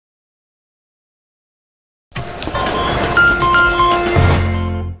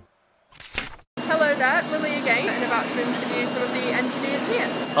to interview some of the engineers here.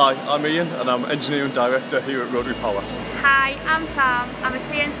 Hi, I'm Ian and I'm Engineering Director here at Rotary Power. Hi, I'm Sam. I'm a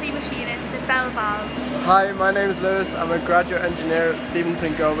CNC machinist at Bell Valves. Hi, my name is Lewis. I'm a graduate engineer at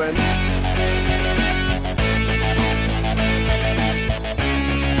Stevenson Goban.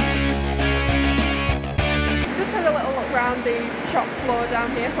 Just had a little look around the shop floor down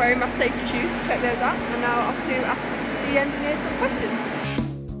here, wearing my safety shoes to check those out, and now off to ask the engineers some questions.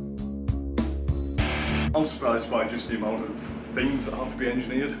 I'm surprised by just the amount of things that have to be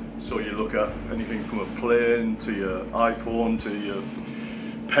engineered. So you look at anything from a plane to your iPhone to your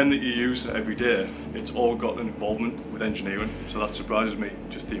pen that you use every day, it's all got an involvement with engineering. So that surprises me,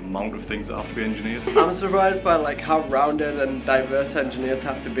 just the amount of things that have to be engineered. I'm surprised by how rounded and diverse engineers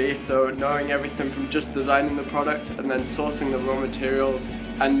have to be. So knowing everything from just designing the product and then sourcing the raw materials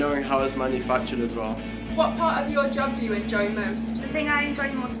and knowing how it's manufactured as well. What part of your job do you enjoy most? The thing I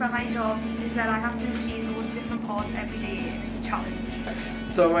enjoy most about my job is that I have to machine loads of different parts every day, and it's a challenge.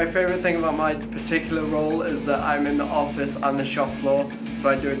 So my favourite thing about my particular role is that I'm in the office and the shop floor, so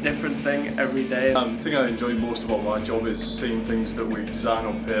I do a different thing every day. The thing I enjoy most about my job is seeing things that we design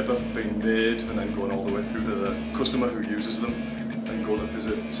on paper being made and then going all the way through to the customer who uses them and going to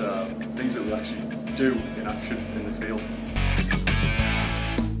visit things that we actually do in action in the field.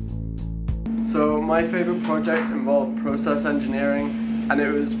 So my favourite project involved process engineering, and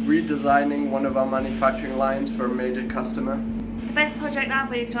it was redesigning one of our manufacturing lines for a major customer. The best project I've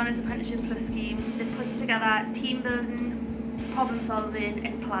worked on is Apprenticeship Plus scheme that puts together team building, problem solving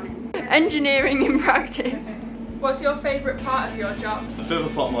and planning. Engineering in practice. What's your favourite part of your job? The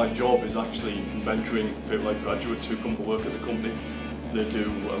favourite part of my job is actually mentoring people like graduates who come to work at the company. They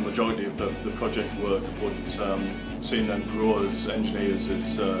do a majority of the project work, but seeing them grow as engineers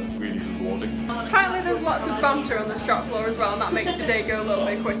is really rewarding. Apparently there's lots of banter on the shop floor as well, and that makes the day go a little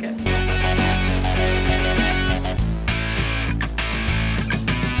bit quicker.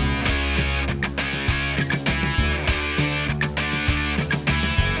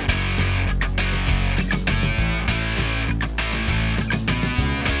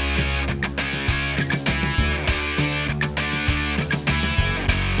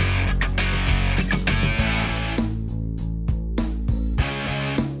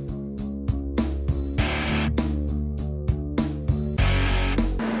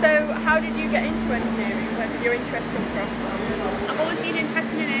 So, how did you get into engineering? Where did your interest come from? I've always been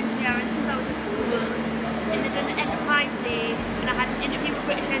interested in engineering since I was at school. And I done an enterprise day and I had an interview with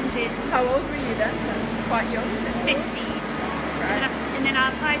British Engine. How old were you then? Quite young. 15. Right. And then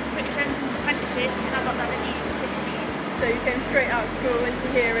I applied for British Engine's apprenticeship and I got that at the age of 16. So you came straight out of school into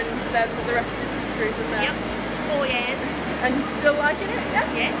here, and then the rest is history from there. Yep, 4 years. And still liking it? Yeah?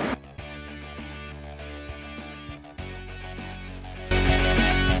 Yeah.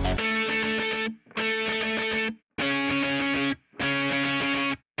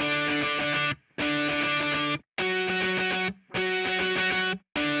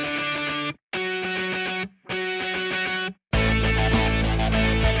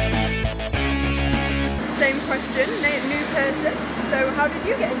 Same question, new person. So how did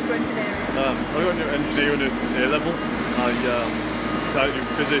you get into engineering? I got into engineering at A-level. I decided to do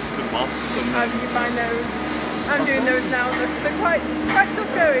physics and maths. How did you find those? I'm doing those now, and they're quite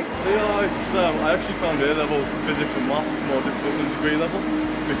tough going. Yeah, I actually found A-level physics and maths more difficult than degree level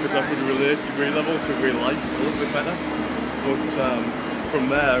because I could relate degree level to real life a little bit better. But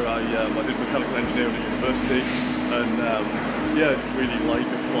from there I did mechanical engineering at university, and yeah, just really like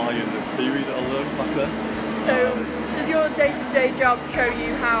applying the theory that I learned back there. So does your day-to-day job show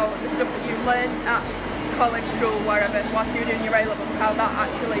you how the stuff that you learned at college, school, wherever, whilst you were doing your A-level, how that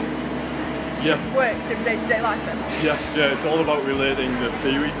actually works in day-to-day life then? Yeah, it's all about relating the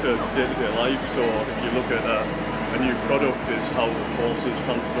theory to day-to-day life. So if you look at a new product, is how the forces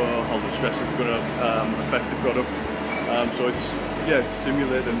transfer, how the stress is going to affect the product. So it's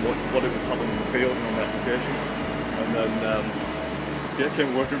simulating what it would happen in the field and on the application. And then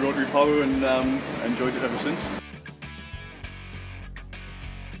came to work at Rotary Power and enjoyed it ever since.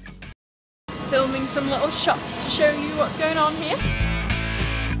 Filming some little shots to show you what's going on here.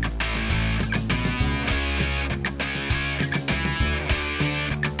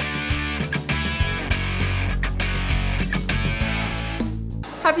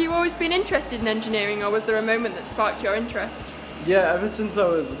 Have you always been interested in engineering, or was there a moment that sparked your interest? Yeah, ever since I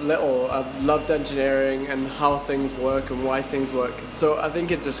was little, I've loved engineering and how things work and why things work. So I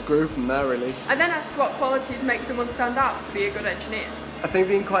think it just grew from there, really. I then asked what qualities make someone stand out to be a good engineer. I think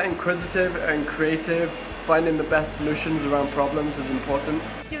being quite inquisitive and creative, finding the best solutions around problems is important.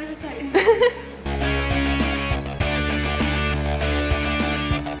 Give us a second.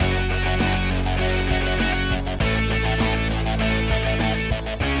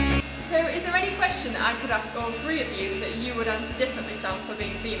 I could ask all three of you that you would answer differently, Sam, for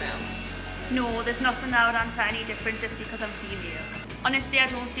being female? No, there's nothing that I would answer any different just because I'm female. Honestly, I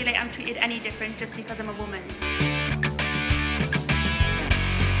don't feel like I'm treated any different just because I'm a woman.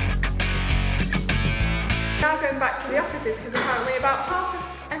 Now going back to the offices, because apparently about half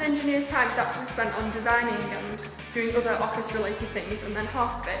of an engineer's time is actually spent on designing and doing other office related things, and then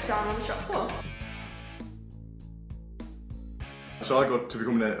half of it down on the shop floor. So I got to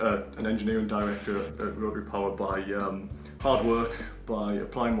become an engineering director at Rotary Power by hard work, by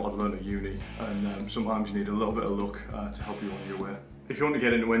applying what I'd learned at uni, and sometimes you need a little bit of luck to help you on your way. If you want to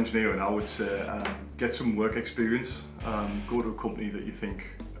get into engineering, I would say get some work experience, go to a company that you think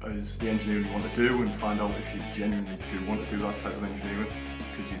is the engineering you want to do, and find out if you genuinely do want to do that type of engineering,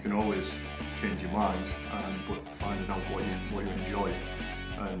 because you can always change your mind, but finding out what you enjoy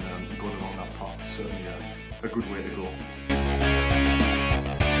and going along that path is certainly a good way to go.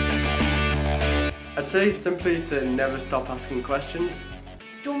 I'd say simply to never stop asking questions.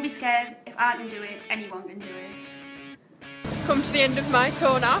 Don't be scared. If I can do it, anyone can do it. Come to the end of my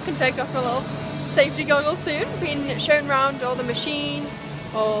tour now. I can take off my little safety goggles soon. Been shown around all the machines,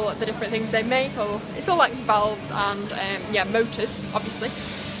 all the different things they make. It's all like valves and yeah, motors, obviously,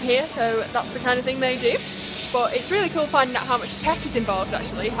 here. So that's the kind of thing they do. But it's really cool finding out how much tech is involved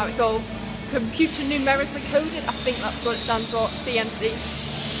actually, how it's all computer numerically coded. I think that's what it stands for, CNC.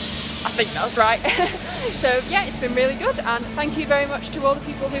 I think that's right. So yeah, it's been really good, and thank you very much to all the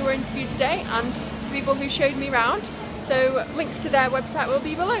people who were interviewed today and the people who showed me around. So links to their website will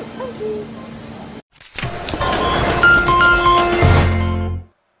be below. Thank you.